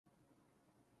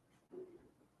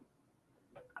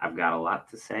I've got a lot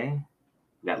to say.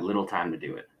 We've got little time to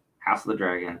do it. House of the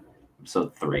Dragon,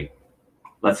 episode 3.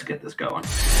 Let's get this going.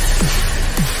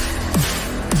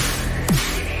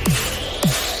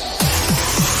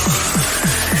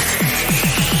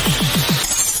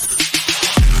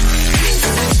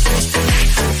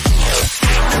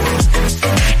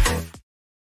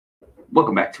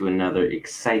 Welcome back to another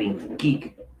exciting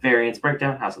Geek Variants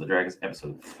Breakdown, House of the Dragons,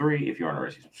 episode 3. If you aren't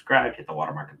already subscribed, hit the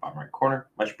watermark in the bottom right corner.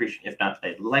 Much appreciated. If not,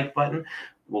 a like button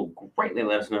will greatly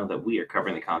let us know that we are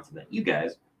covering the content that you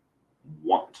guys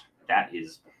want. That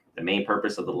is the main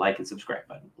purpose of the like and subscribe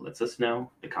button. It lets us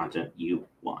know the content you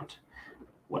want.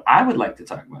 What I would like to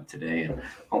talk about today, and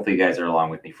hopefully you guys are along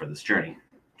with me for this journey,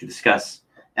 to discuss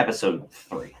episode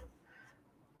 3.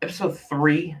 Episode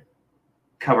 3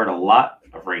 covered a lot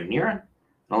of Rhaenyra and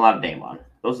a lot of Daemon.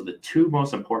 Those are the two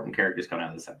most important characters coming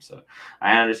out of this episode.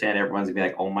 I understand everyone's gonna be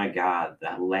like, oh my god, the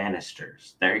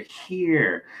Lannisters, they're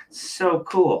here. So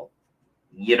cool.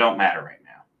 You don't matter right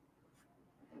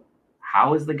now.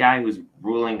 How is the guy who's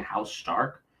ruling House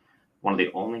Stark one of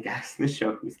the only guys in the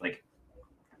show who's like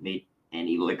made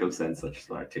any lick of sense such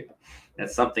as too?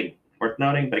 That's something worth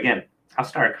noting. But again, House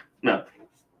Stark, no,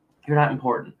 you're not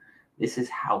important. This is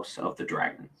House of the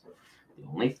Dragons. The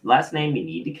only last name you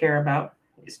need to care about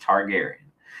is Targaryen.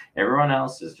 Everyone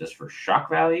else is just for shock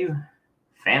value,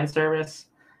 fan service,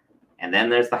 and then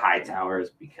there's the Hightowers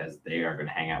because they are going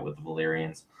to hang out with the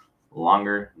Valyrians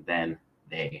longer than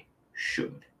they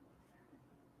should.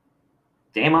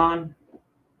 Daemon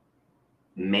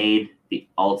made the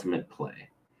ultimate play.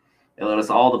 It led us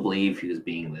all to believe he was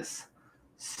being this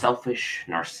selfish,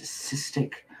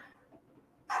 narcissistic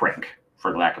prick,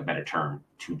 for lack of a better term,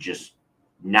 to just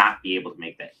not be able to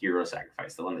make that hero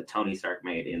sacrifice, the one that Tony Stark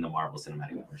made in the Marvel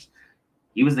Cinematic Universe.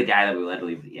 He was the guy that we led to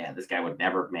believe, yeah, this guy would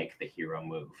never make the hero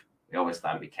move. We always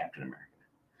thought it'd be Captain America.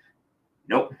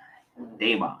 Nope.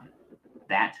 Daemon.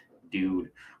 That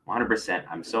dude, 100%.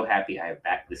 I'm so happy I have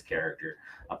backed this character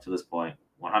up to this point.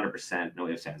 100%. No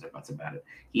ifs, ands, or buts about it.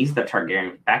 He's the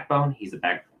Targaryen backbone. He's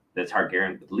the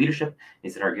Targaryen with leadership.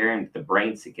 He's the Targaryen with the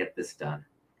brains to get this done.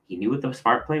 He knew what the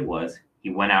smart play was.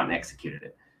 He went out and executed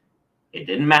it. It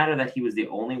didn't matter that he was the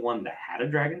only one that had a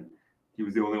dragon. He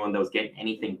was the only one that was getting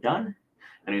anything done.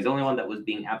 And he was the only one that was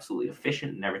being absolutely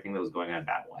efficient in everything that was going on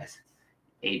battle-wise.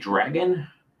 A dragon,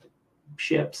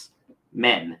 ships,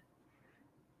 men.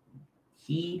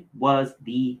 He was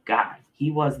the guy. He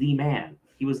was the man.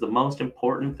 He was the most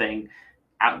important thing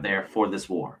out there for this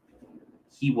war.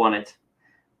 He won it.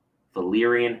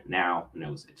 Valyrian now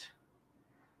knows it.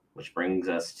 Which brings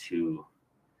us to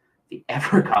the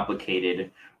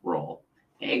ever-complicated role.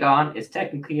 Aegon is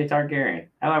technically a Targaryen.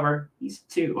 However, he's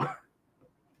 2.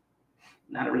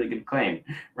 Not a really good claim.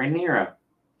 Rhaenyra,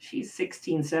 she's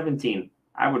 16, 17.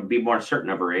 I would be more certain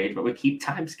of her age, but we keep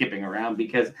time skipping around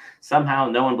because somehow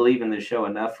no one believed in the show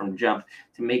enough from Jump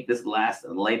to make this last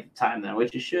a length of time than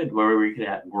which it should, where we could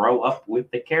grow up with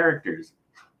the characters.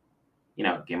 You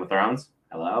know, Game of Thrones,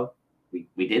 hello?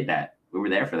 We did that. We were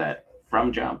there for that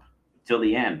from Jump till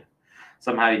the end.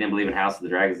 Somehow you didn't believe in House of the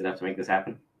Dragons enough to make this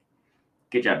happen.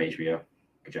 Good job, HBO.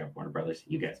 Good job, Warner Brothers.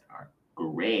 You guys are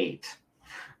great.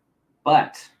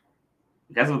 But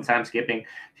because of the time skipping,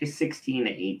 she's 16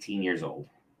 to 18 years old.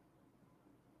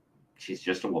 She's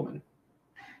just a woman.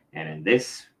 And in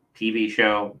this TV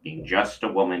show, being just a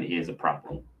woman is a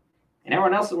problem. And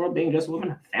everyone else in the world being just a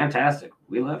woman, fantastic.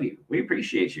 We love you. We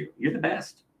appreciate you. You're the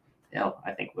best. Hell,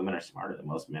 I think women are smarter than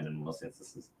most men in most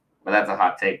instances. But that's a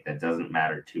hot take that doesn't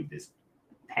matter to this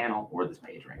panel or this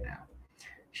page right now.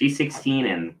 She's 16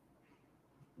 in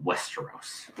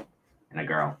Westeros. And a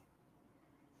girl.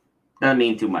 Doesn't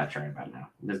mean too much right about now.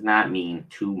 Does not mean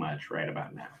too much right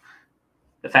about now.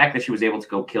 The fact that she was able to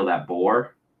go kill that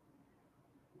boar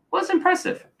was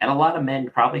impressive. And a lot of men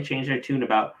probably changed their tune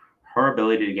about her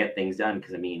ability to get things done.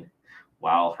 Because, I mean,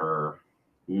 while her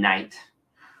knight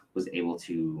was able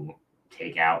to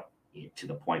take out it to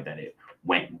the point that it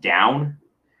went down,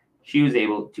 she was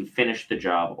able to finish the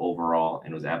job overall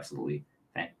and was absolutely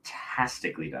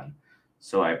fantastically done.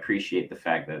 So I appreciate the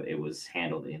fact that it was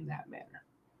handled in that manner.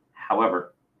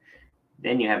 However,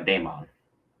 then you have Daemon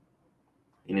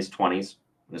in his 20s,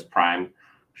 in his prime,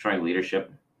 showing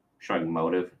leadership, showing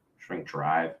motive, showing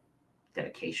drive,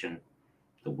 dedication,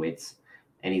 the wits,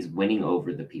 and he's winning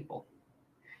over the people.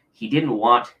 He didn't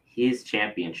want his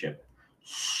championship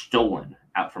stolen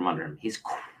out from under him, his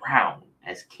crown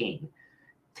as king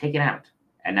taken out.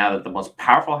 And now that the most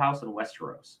powerful house in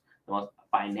Westeros, the most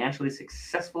financially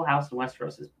successful house in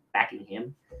Westeros is backing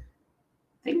him,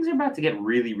 things are about to get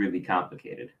really, really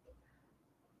complicated.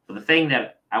 But the thing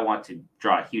that I want to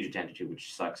draw huge attention to,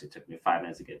 which sucks, it took me 5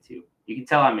 minutes to get to. You can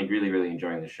tell I'm really, really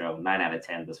enjoying the show. 9 out of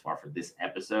 10 thus far for this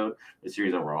episode. The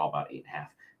series overall about 8.5.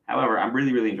 However, I'm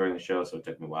really, really enjoying the show, so it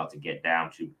took me a while to get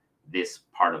down to this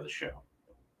part of the show.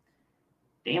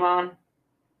 Daemon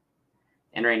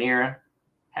and Rhaenyra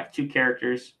have 2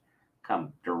 characters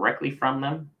come directly from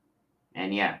them.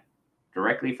 And yeah,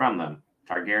 directly from them.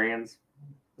 Targaryens,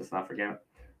 let's not forget,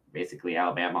 basically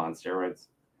Alabama on steroids.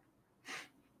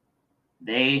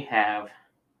 They have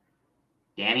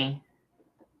Dany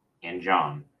and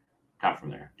Jon come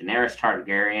from there. Daenerys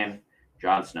Targaryen,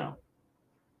 Jon Snow.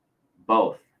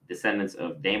 Both descendants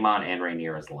of Daemon and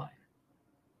Rhaenyra's line.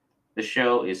 The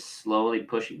show is slowly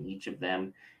pushing each of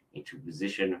them into a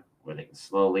position where they can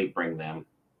slowly bring them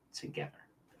together.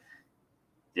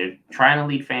 They're trying to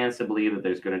lead fans to believe that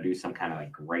there's going to do some kind of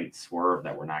like great swerve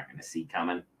that we're not going to see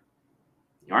coming.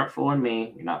 You aren't fooling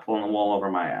me. You're not pulling the wool over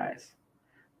my eyes.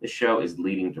 The show is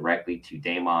leading directly to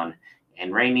Daemon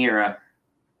and Rhaenyra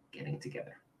getting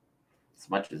together. As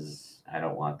much as I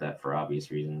don't want that for obvious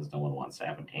reasons, no one wants to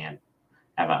have an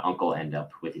uncle end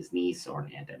up with his niece or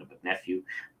an aunt end up with nephew.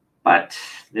 But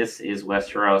this is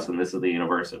Westeros, and this is the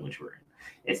universe in which we're in.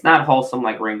 It's not wholesome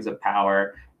like Rings of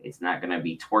Power. It's not going to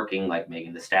be twerking like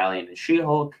Megan Thee Stallion and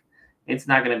She-Hulk. It's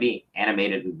not going to be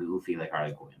animated and goofy like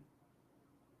Harley Quinn.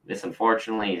 This,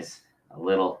 unfortunately, is a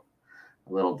little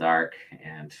dark,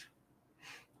 and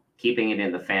keeping it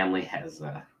in the family has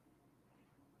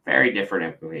very different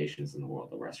implications in the world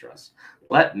of Westeros.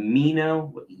 Let me know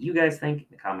what you guys think in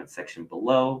the comments section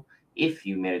below. If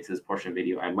you made it to this portion of the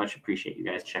video, I much appreciate you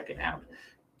guys checking out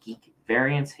Geek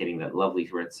Variants, hitting that lovely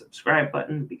red subscribe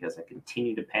button, because I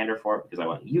continue to pander for it, because I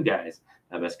want you guys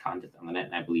to have the best content on the net,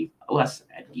 and I believe us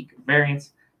at Geek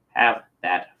Variants have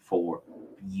that for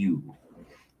you.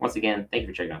 Once again, thank you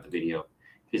for checking out the video.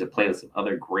 Here's a playlist of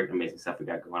other great, amazing stuff we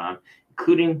got going on,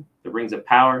 including the Rings of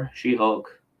Power,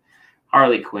 She-Hulk,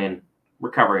 Harley Quinn.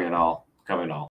 We're covering it all.